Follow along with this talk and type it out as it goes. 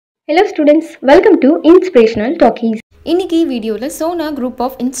Hello students, welcome to Inspirational Talkies. இன்னைக்கு வீடியோல Sona group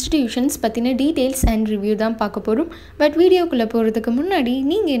of institutions பத்தின details and review தான் பார்க்க போறோம். பட் வீடியோக்குள்ள போறதுக்கு முன்னாடி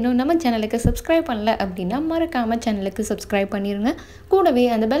நீங்க இன்னும் நம்ம சேனலுக்கு subscribe பண்ணல அப்படினா மறக்காம சேனலுக்கு subscribe பண்ணிருங்க. கூடவே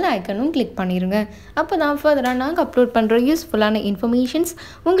அந்த பெல் ஐகானும் கிளிக் பண்ணிருங்க. அப்பதான் ஃபர்தரா நாங்க அப்லோட் பண்ற யூஸ்ஃபுல்லான இன்ஃபர்மேஷன்ஸ்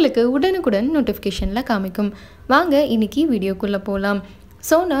உங்களுக்கு உடனுக்குடன் நோட்டிஃபிகேஷன்ல காமிக்கும். வாங்க இன்னைக்கு வீடியோக்குள்ள போலாம்.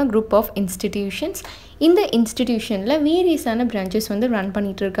 Sona group of institutions. இந்த இன்ஸ்டிடியூஷனில் வேரியஸான பிரான்ச்சஸ் வந்து ரன்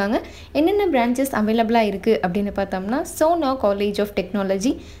பண்ணிகிட்டு இருக்காங்க. என்னென்ன பிரான்ச்சஸ் அவைலபிளாக இருக்குது அப்படின்னு பார்த்தோம்னா Sona college of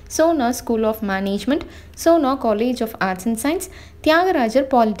technology, Sona school of management, Sona college of arts and science, Thyagarajar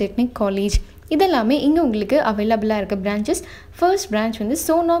polytechnic college, இதெல்லாமே இங்கே உங்களுக்கு அவைலபிளாக இருக்க பிரான்ச்சஸ். ஃபர்ஸ்ட் பிரான்ச் வந்து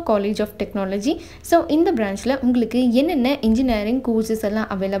Sona college of technology. So இந்த பிரான்ச்சில் உங்களுக்கு என்னென்ன இன்ஜினியரிங் கோர்சஸ் எல்லாம்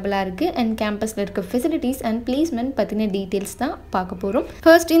அவைலபிளாக இருக்குது அண்ட் கேம்பஸில் இருக்க ஃபெசிலிட்டிஸ் அண்ட் பிளேஸ்மெண்ட் பற்றின டீட்டெயில்ஸ் தான் பார்க்க போகிறோம்.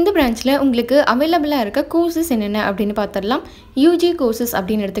 ஃபர்ஸ்ட் இந்த பிரான்ச்சில் உங்களுக்கு அவைலபிளாக இருக்க கோர்சஸ் என்னென்ன அப்படின்னு பார்த்துடலாம். யூஜி கோர்சஸ்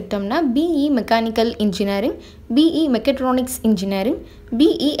அப்படின்னு எடுத்துக்கிட்டோம்னா BE mechanical engineering, BE mechatronics engineering,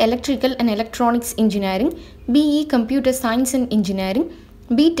 BE electrical and electronics engineering, BE computer science and engineering,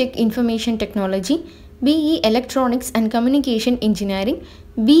 BTech Information Technology, BE Electronics and Communication Engineering,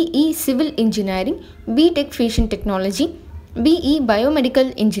 BE Civil Engineering, BTech Fashion Technology, BE Biomedical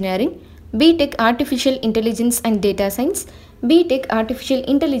Engineering, BTech Artificial Intelligence and Data Science, BTech Artificial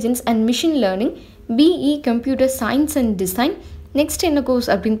Intelligence and Machine Learning, BE Computer Science and Design. Next என்ன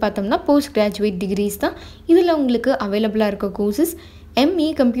course அப்படின்னு பார்த்தோம்னா post graduate decrease தான். இதில் உங்களுக்கு அவைலபிளாக இருக்க courses ME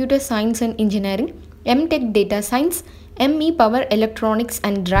Computer Science and Engineering, MTech Data Science, ME Power Electronics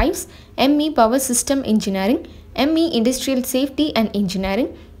and Drives, ME Power System Engineering, ME Industrial Safety and Engineering,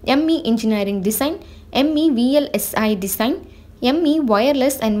 ME Engineering Design, ME VLSI Design, ME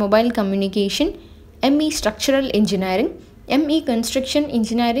Wireless and Mobile Communication, ME Structural Engineering, ME Construction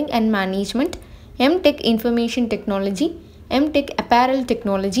Engineering and Management, MTech Information Technology, MTech Apparel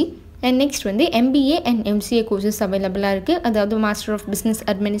Technology, and next வந்து MBA and MCA courses அவைலபிளாக இருக்குது. அதாவது master of business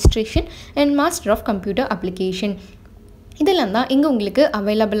administration and master of computer application. இதெல்லாம் தான் இங்கே உங்களுக்கு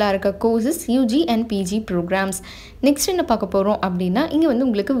அவைலபிளாக இருக்க courses UG and PG programs. Next என்ன பார்க்க போகிறோம் அப்படின்னா இங்கே வந்து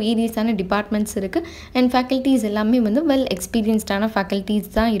உங்களுக்கு வேரியஸான டிபார்ட்மெண்ட்ஸ் இருக்குது அண்ட் ஃபேக்கல்ட்டிஸ் எல்லாமே வந்து வெல் எக்ஸ்பீரியன்ஸ்டான ஃபேக்கல்ட்டிஸ்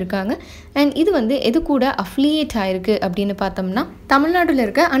தான் இருக்காங்க. அண்ட் இது வந்து எது கூட அஃபிலியேட் ஆகிருக்கு அப்படின்னு பார்த்தோம்னா தமிழ்நாட்டில்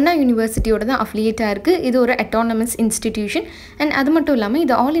இருக்க அண்ணா யூனிவர்சிட்டியோட தான் அஃபிலியேட் ஆகிருக்கு. இது ஒரு அட்டானமஸ் இன்ஸ்டிடியூஷன். அண்ட் அது மட்டும் இல்லாமல்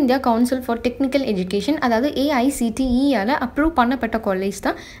இது all India council for technical education, அதாவது AICTEயால் அப்ரூவ் பண்ணப்பட்ட காலேஜ்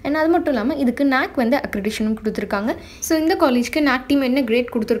தான். அண்ட் அது மட்டும் இல்லாமல் இதுக்கு NAC வந்து அக்ரெடிஷனும் கொடுத்துருக்காங்க. ஸோ இந்த காலேஜ்க்கு NAC டீம் என்ன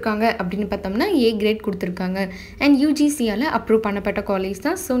கிரேட் கொடுத்துருக்காங்க அப்படின்னு பார்த்தோம்னா A கிரேட் கொடுத்துருக்காங்க. அண்ட் UGCயால் அப்ரூவ் பண்ணப்பட்ட காலேஜ்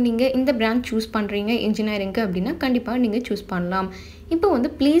தான். ஸோ நீங்கள் இந்த பிரான்ச் சூஸ் பண்ணுறீங்க இன்ஜினியரிங்க்கு அப்படின்னா கண்டிப்பாக நீங்கள் சூஸ் பண்ணலாம். இப்போ வந்து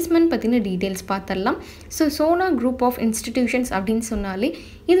பிளேஸ்மெண்ட் பற்றின டீட்டெயில்ஸ் பார்த்துடலாம். So Sona group of institutions அப்படின்னு சொன்னாலே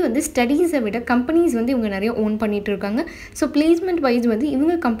இது வந்து ஸ்டடீஸை விட கம்பெனிஸ் வந்து இவங்க நிறைய ஓன் பண்ணிகிட்டு இருக்காங்க. ஸோ பிளேஸ்மெண்ட் வைஸ் வந்து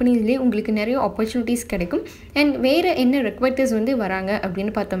இவங்க கம்பெனிஸ்லேயே உங்களுக்கு நிறைய ஆப்பர்ச்சுனிட்டிஸ் கிடைக்கும். அண்ட் வேறு என்ன ரெக்வயர்ஸ் வந்து வராங்க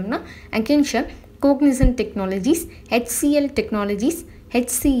அப்படின்னு பார்த்தோம்னா Accenture, Cognizant Technologies, HCL Technologies,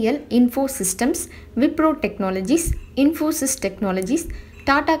 HCL Info Systems, Wipro Technologies, Infosys Technologies,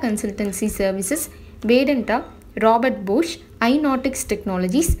 Tata Consultancy Services, Vedanta, Robert Bosch, iNautics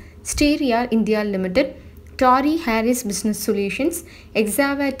Technologies, Steria India Limited, Tori Harris Business Solutions,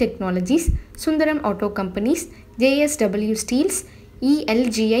 Exava Technologies, Sundaram Auto Companies, JSW Steels,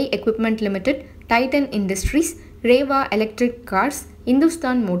 ELGI Equipment Limited, Titan Industries, Reva Electric Cars,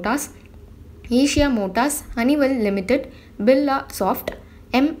 Hindustan Motors, Asia Motors, Honeywell Limited, Birla Soft,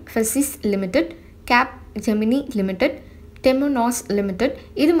 Mphasis Limited, Cap Gemini Limited, Temenos Limited.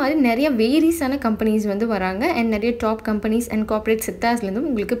 இது மாதிரி நிறைய வேரியஸான companies வந்து வராங்க and நிறைய top companies and corporate செக்டார்ஸ்லேருந்து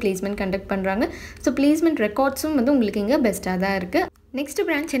உங்களுக்கு placement conduct பண்ணுறாங்க. So placement ரெக்கார்ட்ஸும் வந்து உங்களுக்கு இங்கே பெஸ்ட்டாக தான் இருக்குது. நெக்ஸ்ட்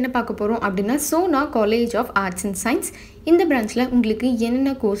பிரான்ச் என்ன பார்க்க போகிறோம் அப்படின்னா Sona college of arts and science. இந்த பிரான்ச்சில் உங்களுக்கு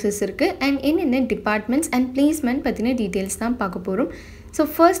என்னென்ன கோர்சஸ் இருக்குது அண்ட் என்னென்ன டிபார்ட்மெண்ட்ஸ் அண்ட் பிளேஸ்மெண்ட் பற்றின டீட்டெயில்ஸ் தான் பார்க்க போகிறோம். ஸோ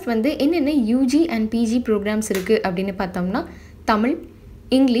ஃபர்ஸ்ட் வந்து என்னென்ன யூஜி அண்ட் பிஜி ப்ரோக்ராம்ஸ் இருக்குது அப்படின்னு பார்த்தோம்னா Tamil,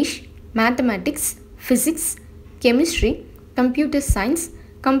 English, mathematics, physics, chemistry, computer science,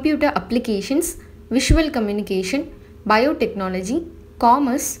 computer applications, visual communication, biotechnology,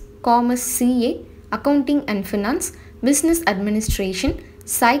 commerce CA, accounting and finance, business administration,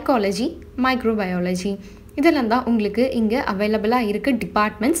 psychology, microbiology. இதெல்லாம் தான் உங்களுக்கு இங்கே அவைலபிளாக இருக்க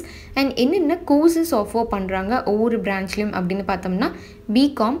டிபார்ட்மெண்ட்ஸ். அண்ட் என்னென்ன கோர்சஸ் ஆஃபர் பண்ணுறாங்க ஒவ்வொரு பிரான்ச்லேயும் அப்படின்னு பார்த்தோம்னா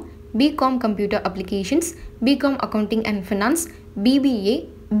BCom computer applications, BCom accounting and finance, BBA,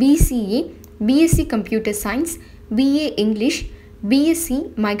 BCA, BSc computer science, BA English, BSc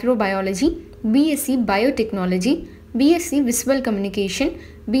microbiology, BSc biotechnology, BSc visual communication,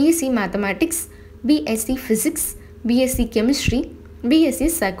 BSc mathematics, BSc physics, BSc chemistry, BSc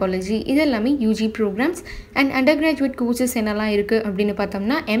psychology இது எல்லாமே UG programs. And under graduate courses என்னெல்லாம் இருக்குது அப்படின்னு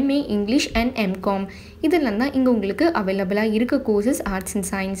பார்த்தோம்னா MA English and M Com இதெல்லாம் தான் இங்கே உங்களுக்கு அவைலபிளாக இருக்க கோர்சஸ் ஆர்ட்ஸ் அண்ட்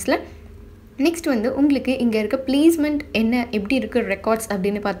சயின்ஸில். நெக்ஸ்ட் வந்து உங்களுக்கு இங்கே இருக்க பிளேஸ்மெண்ட் என்ன எப்படி இருக்குது ரெக்கார்ட்ஸ்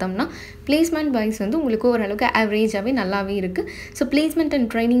அப்படின்னு பார்த்தோம்னா பிளேஸ்மெண்ட் வைஸ் வந்து உங்களுக்கு ஓரளவுக்கு ஆவரேஜாகவே நல்லாவே இருக்குது. ஸோ பிளேஸ்மெண்ட் அண்ட்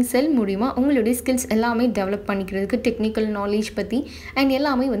ட்ரைனிங் செல் மூலிமா உங்களுடைய ஸ்கில்ஸ் எல்லாமே டெவலப் பண்ணிக்கிறதுக்கு டெக்னிக்கல் நாலேஜ் பற்றி அண்ட்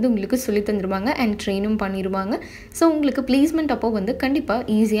எல்லாமே வந்து உங்களுக்கு சொல்லி தந்துடுவாங்க அண்ட் ட்ரெயினும் பண்ணிடுவாங்க. ஸோ உங்களுக்கு பிளேஸ்மெண்ட் அப்போ வந்து கண்டிப்பாக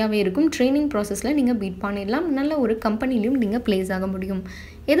ஈஸியாகவே இருக்கும். ட்ரைனிங் ப்ராசஸில் நீங்கள் பீட் பண்ணிடலாம். நல்ல ஒரு கம்பெனிலையும் நீங்கள் பிளேஸ் ஆக முடியும்.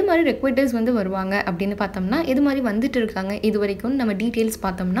 எது மாதிரி ரெக்வெட்டர்ஸ் வந்து வருவாங்க அப்படின்னு பார்த்தோம்னா எது மாதிரி வந்துட்டு இருக்காங்க இது வரைக்கும் நம்ம டீட்டெயில்ஸ்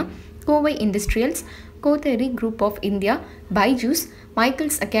பார்த்தோம்னா Kovai industrials, கோத்தேரி group of India, Byju's,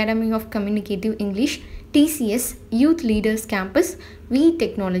 Michael's academy of communicative English, TCS, youth leaders campus, we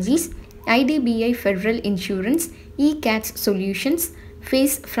technologies, IDBI federal insurance, இகேட்ஸ் solutions,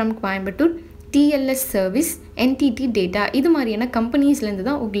 face from Coimbatore, TLS service, entity data இது மாதிரியான கம்பெனிஸ்லேருந்து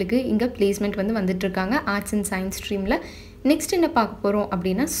தான் உங்களுக்கு இங்கே பிளேஸ்மெண்ட் வந்து வந்துட்டுருக்காங்க ஆர்ட்ஸ் அண்ட் சயின்ஸ் ஸ்ட்ரீமில். நெக்ஸ்ட் என்ன பார்க்க போகிறோம்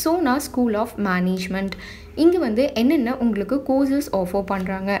அப்படின்னா சோனா ஸ்கூல் ஆஃப் மேனேஜ்மெண்ட். இங்கே வந்து என்னென்ன உங்களுக்கு கோர்சஸ் ஆஃபர்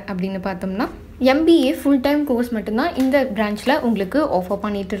பண்ணுறாங்க அப்படின்னு பார்த்தோம்னா எம்பிஏ ஃபுல் டைம் கோர்ஸ் மட்டும்தான் இந்த பிரான்ச்சில் உங்களுக்கு ஆஃபர்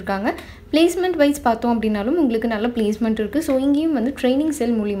பண்ணிகிட்டு இருக்காங்க. பிளேஸ்மெண்ட் வைஸ் பார்த்தோம் அப்படின்னாலும் உங்களுக்கு நல்ல பிளேஸ்மெண்ட் இருக்குது. ஸோ இங்கேயும் வந்து ட்ரைனிங்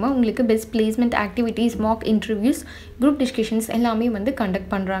செல் மூலிமா உங்களுக்கு best placement activities, Mach interviews, group discussions எல்லாமே வந்து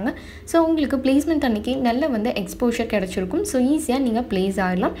கண்டக்ட் பண்ணுறாங்க. ஸோ உங்களுக்கு பிளேஸ்மெண்ட் அன்றைக்கி நல்ல வந்து எக்ஸ்போஷர் கிடச்சிருக்கும். ஸோ ஈஸியாக நீங்கள் பிளேஸ்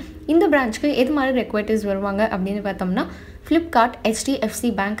ஆகலாம். இந்த பிரான்ச்சுக்கு எது மாதிரி ரெக்வெட்டர்ஸ் வருவாங்க அப்படின்னு பார்த்தோம்னா Flipkart, HDFC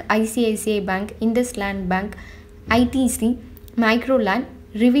bank, ICICI bank, IndusInd bank, ITC, மைக்ரோலேண்ட்,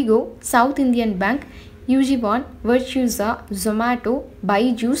 ரிவிகோ, south Indian bank, யூஜிவான், வர்ச்சூஸா, Zomato,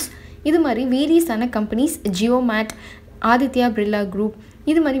 Byju's இது மாதிரி வேரியஸான கம்பெனிஸ், ஜியோமேட், ஆதித்யா பிர்லா குரூப்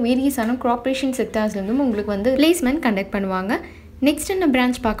இது மாதிரி வேரியஸான கார்ப்பரேஷன் செக்டார்ஸ்லேருந்தும் உங்களுக்கு வந்து பிளேஸ்மெண்ட் கண்டக்ட் பண்ணுவாங்க. நெக்ஸ்ட் என்ன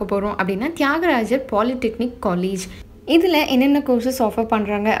பிரான்ச் பார்க்க போகிறோம் அப்படின்னா தியாகராஜர் பாலிடெக்னிக் காலேஜ். இதில் என்னென்ன கோர்சஸ் ஆஃபர்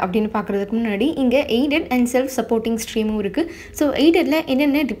பண்ணுறாங்க அப்படின்னு பார்க்குறதுக்கு முன்னாடி இங்கே எய்டட் அண்ட் செல்ஃப் சப்போர்ட்டிங் ஸ்ட்ரீமும் இருக்குது. ஸோ எய்டடில்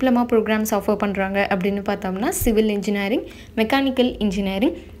என்னென்ன டிப்ளமா ப்ரோக்ராம்ஸ் ஆஃபர் பண்ணுறாங்க அப்படின்னு பார்த்தோம்னா civil engineering, mechanical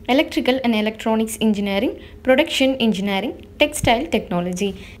engineering, electrical and electronics engineering, production engineering, textile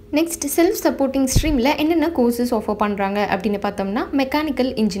technology. Next self supporting ஸ்ட்ரீமில் என்னென்ன கோர்சஸ் ஆஃபர் பண்ணுறாங்க அப்படின்னு பார்த்தோம்னா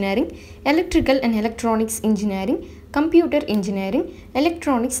mechanical engineering, electrical and electronics engineering, computer engineering,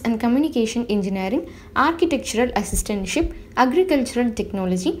 electronics and communication engineering, architectural அசிஸ்டன்ட்ஷிப், agricultural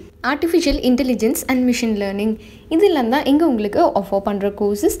technology, artificial intelligence and machine learning இதெல்லாம் தான் இங்கே உங்களுக்கு offer பண்ணுற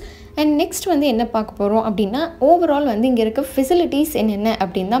courses. And next வந்து என்ன பார்க்க போகிறோம் அப்படின்னா ஓவரால் வந்து இங்கே இருக்க ஃபெசிலிட்டிஸ் என்னென்ன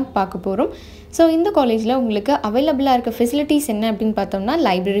அப்படின்னு தான் பார்க்க போகிறோம். ஸோ இந்த காலேஜில் உங்களுக்கு அவைலபிளாக இருக்க ஃபெசிலிட்டிஸ் என்ன அப்படின்னு பார்த்தோம்னா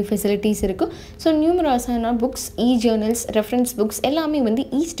லைப்ரரி ஃபெசிலிட்டிஸ் இருக்குது. So நியூமராஸான books, journals, reference books எல்லாமே வந்து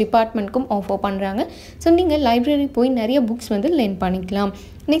ஈச் டிபார்ட்மெண்ட்க்கும் ஆஃபர் பண்ணுறாங்க. ஸோ நீங்கள் லைப்ரரி போய் நிறைய புக்ஸ் வந்து லேர்ன் பண்ணிக்கலாம்.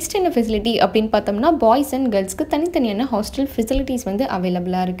 நெக்ஸ்ட் என்ன ஃபெசிலிட்டி அப்படின்னு பார்த்தோம்னா பாய்ஸ் அண்ட் கேர்ள்ஸ்க்கு தனித்தனியான ஹாஸ்டல் ஃபெசிலிட்டிஸ் வந்து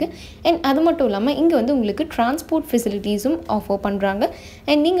அவைலபிளாக இருக்குது. அண்ட் அது மட்டும் இல்லாமல் இங்கே வந்து உங்களுக்கு டிரான்ஸ்போர்ட் ஃபெசிலிட்டிஸும் ஆஃபர் பண்ணுறாங்க.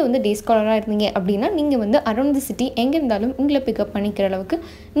 அண்ட் நீங்கள் வந்து டே ஸ்காலராக இருந்தீங்க அப்படின்னா நீங்கள் வந்து அரௌண்ட் தி சிட்டி எங்கே இருந்தாலும் உங்களை பிக்கப் பண்ணிக்கிற அளவுக்கு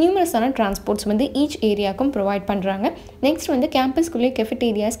நியூமரஸான டிரான்ஸ்போர்ட்ஸ் வந்து ஈச் ஏரியாவுக்கும் ப்ரொவைட் பண்ணுறாங்க. நெக்ஸ்ட் வந்து கேம்பஸ்குள்ளே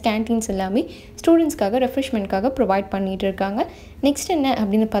கெஃபட்டேரியாஸ், கேன்டீன்ஸ் எல்லாமே ஸ்டூடெண்ட்ஸ்க்காக ரெஃப்ரெஷ்மெண்ட்காக ப்ரொவைட் பண்ணிகிட்டு இருக்காங்க. நெக்ஸ்ட் என்ன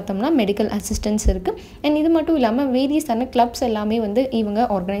அப்படின்னு பார்த்தோம்னா மெடிக்கல் அசிஸ்டன்ஸ் இருக்குது. அண்ட் இது மட்டும் இல்லாமல் வேரியஸான கிளப்ஸ் எல்லாமே வந்து இவங்க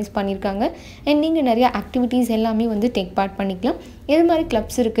ஆர்கனைஸ் பண்ணியிருக்காங்க. அண்ட் நீங்கள் நிறையா ஆக்டிவிட்டீஸ் எல்லாமே வந்து டேக் பார்ட் பண்ணிக்கலாம். எது மாதிரி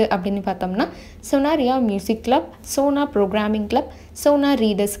கிளப்ஸ் இருக்குது அப்படின்னு பார்த்தோம்னா சொனாரியா music club, Sona programming club, Sona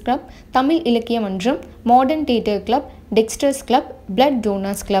readers club, Tamil இலக்கிய மன்றம், modern theatre club, textures club, blood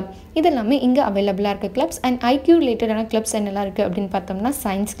donors club இதெல்லாமே இங்கே அவைலபிளாக இருக்க கிளப்ஸ். அண்ட் ஐக்யூ ரிலேட்டடான கிளப்ஸ் என்னெல்லாம் இருக்குது அப்படின்னு பார்த்தோம்னா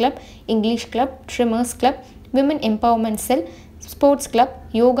science club, English club, ட்ரிமர்ஸ் club, women empowerment sell, sports club,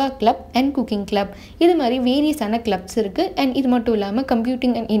 yoga club and cooking club இது மாதிரி வேரியஸான கிளப்ஸ் இருக்குது. அண்ட் இது மட்டும் இல்லாமல்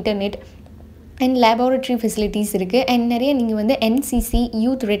computing and internet and laboratory facilities இருக்குது. அண்ட் நிறைய நீங்கள் வந்து என்சிசி,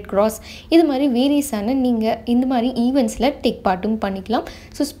 யூத் ரெட் கிராஸ் இது மாதிரி வேரியஸான நீங்கள் இந்த மாதிரி ஈவெண்ட்ஸில் டேக் பார்ட்டும் பண்ணிக்கலாம்.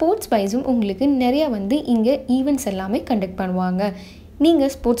 ஸோ ஸ்போர்ட்ஸ் வைஸும் உங்களுக்கு நிறையா வந்து இங்கே ஈவெண்ட்ஸ் எல்லாமே கண்டக்ட் பண்ணுவாங்க. நீங்கள்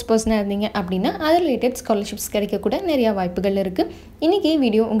ஸ்போர்ட்ஸ் பர்சனாக இருந்தீங்க அப்படின்னா அது ரிலேட்டட் ஸ்காலர்ஷிப்ஸ் கிடைக்கக்கூட நிறையா வாய்ப்புகள் இருக்குது. இன்றைக்கி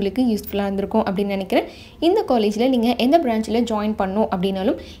வீடியோ உங்களுக்கு யூஸ்ஃபுல்லாக இருந்திருக்கும் அப்படின்னு நினைக்கிறேன். இந்த காலேஜில் நீங்கள் எந்த பிரான்ச்சில் ஜாயின் பண்ணணும்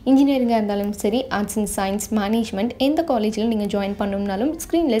அப்படின்னாலும் இன்ஜினியரிங்காக இருந்தாலும் சரி, ஆர்ட்ஸ் அண்ட் சயின்ஸ், மேனேஜ்மெண்ட் எந்த காலேஜில் நீங்கள் ஜாயின் பண்ணணும்னாலும்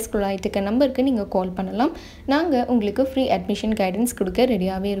ஸ்க்ரீனில் ஸ்க்ரோல் ஆகிட்டு இருக்க நம்பருக்கு நீங்கள் கால் பண்ணலாம். நாங்கள் உங்களுக்கு ஃப்ரீ அட்மிஷன் கைடன்ஸ் கொடுக்க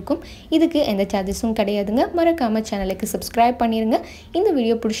ரெடியாகவே இருக்கும். இதுக்கு எந்த சார்ஜஸும் கிடையாதுங்க. மறக்காமல் சேனலுக்கு சப்ஸ்கிரைப் பண்ணிடுங்க. இந்த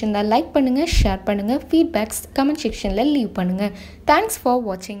வீடியோ பிடிச்சிருந்தால் லைக் பண்ணுங்கள், ஷேர் பண்ணுங்கள், ஃபீட்பேக்ஸ் கமெண்ட் செக்ஷனில் லீவ் பண்ணுங்கள். Thanks for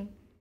watching.